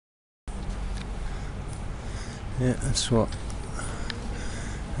Yeah, that's what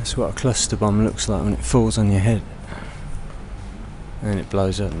a cluster bomb looks like when it falls on your head and it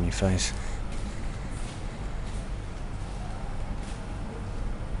blows up in your face.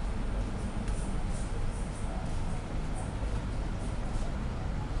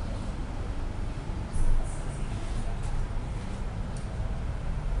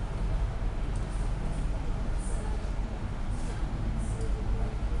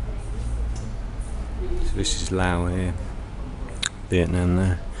 So this is Laos here, Vietnam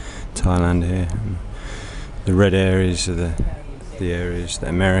there, Thailand here. And the red areas are the areas that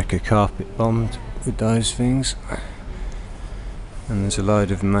America carpet bombed with those things. And there's a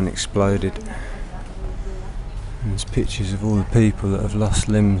load of them unexploded. And there's pictures of all the people that have lost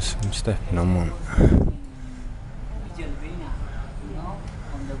limbs from stepping on one.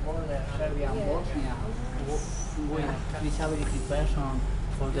 On the border, Serbia and Bosnia, disability person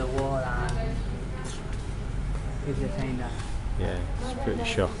for the war, and it's the same that. Yeah, it's pretty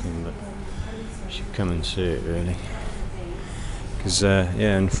shocking, but you should come and see it really. Because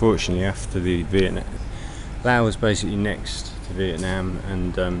yeah, unfortunately after the Vietnam, Laos was basically next to Vietnam,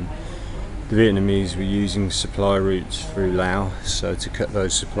 and the Vietnamese were using supply routes through Laos, so to cut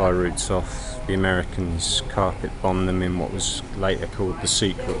those supply routes off, the Americans carpet bombed them in what was later called the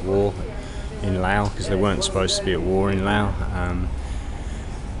Secret War in Laos, because there weren't supposed to be a war in Laos.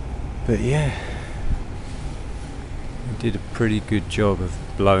 But yeah, they did a pretty good job of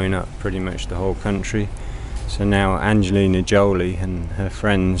blowing up pretty much the whole country. So now Angelina Jolie and her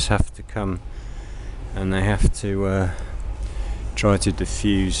friends have to come and they have to try to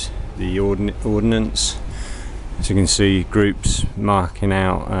defuse the ordnance. As you can see, groups marking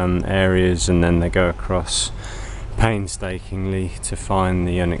out areas, and then they go across painstakingly to find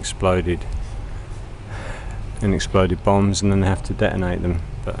the unexploded bombs, and then they have to detonate them.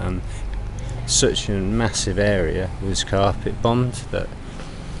 But such a massive area was carpet bombed that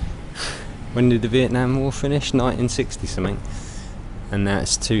when did the Vietnam War finish? 1960 something, and now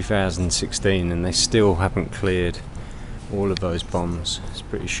it's 2016 and they still haven't cleared all of those bombs. It's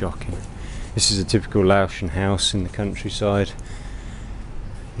pretty shocking. This is a typical Laotian house in the countryside.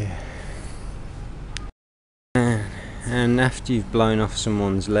 Yeah. And after you've blown off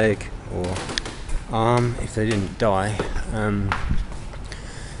someone's leg or arm, if they didn't die,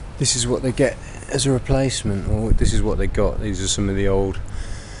 this is what they get as a replacement, or this is what they got. These are some of the old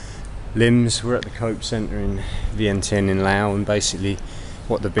limbs. We're at the Cope Centre in Vientiane in Laos, and basically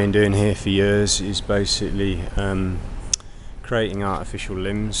what they've been doing here for years is basically creating artificial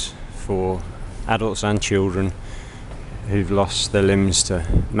limbs for adults and children who've lost their limbs to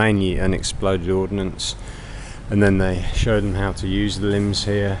mainly unexploded ordnance, and then they show them how to use the limbs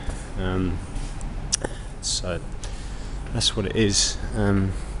here. So that's what it is.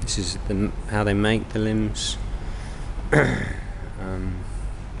 This is how they make the limbs.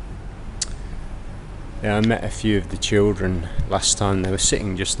 Yeah, I met a few of the children last time. They were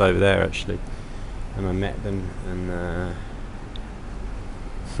sitting just over there actually, and I met them, and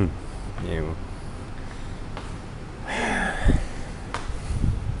yeah, well,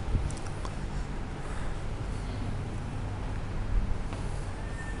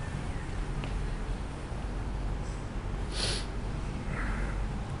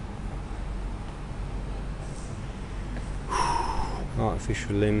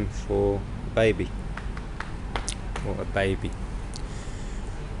 artificial limb for a baby. What a baby.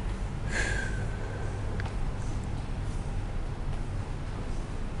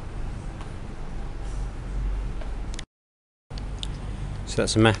 So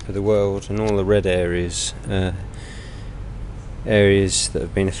that's a map of the world, and all the red areas, areas that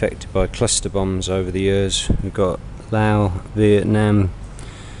have been affected by cluster bombs over the years. We've got Laos, Vietnam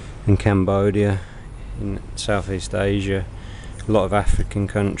and Cambodia in Southeast Asia, a lot of African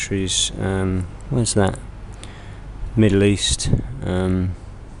countries, where's that? Middle East, and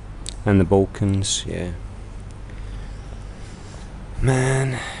the Balkans. Yeah,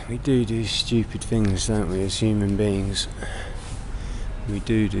 man, we do stupid things, don't we, as human beings? We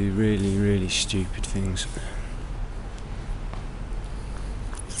do really, really stupid things.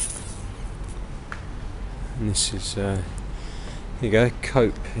 And this is, here you go,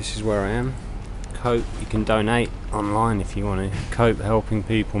 Cope. This is where I am. Cope, you can donate online if you want to. Cope, helping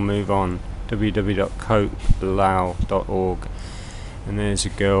people move on. www.copelao.org. And there's a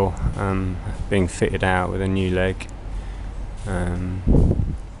girl being fitted out with a new leg. And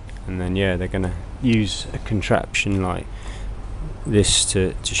then yeah, they're going to use a contraption like this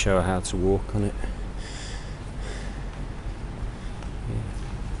to show her how to walk on it.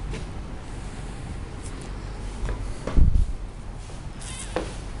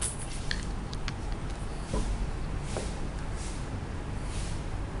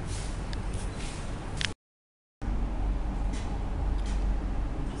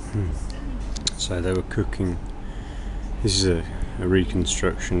 So they were cooking. This is a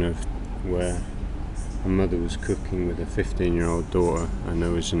reconstruction of where my mother was cooking with a 15-year-old daughter, and there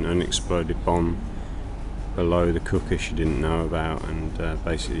was an unexploded bomb below the cooker she didn't know about, and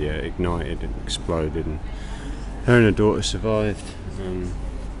basically ignited and exploded, and her and her daughter survived,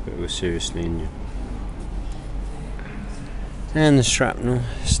 but were seriously injured. And the shrapnel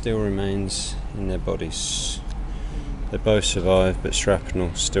still remains in their bodies. They both survived, but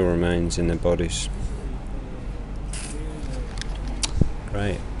shrapnel still remains in their bodies.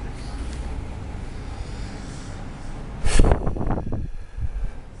 Great.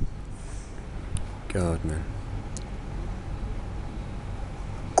 God, man.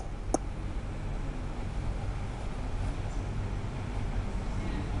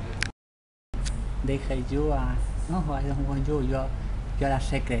 They hate you and no, I don't want you. You're a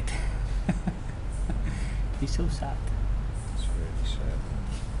secret. It's so sad. It's really sad.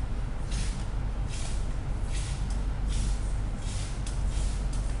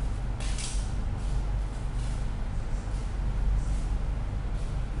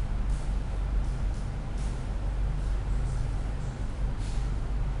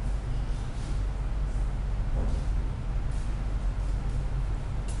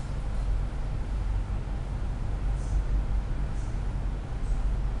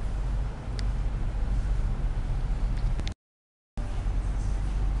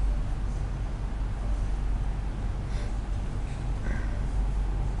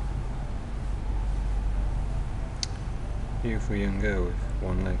 Beautiful young girl with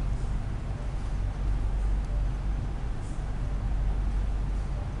one leg.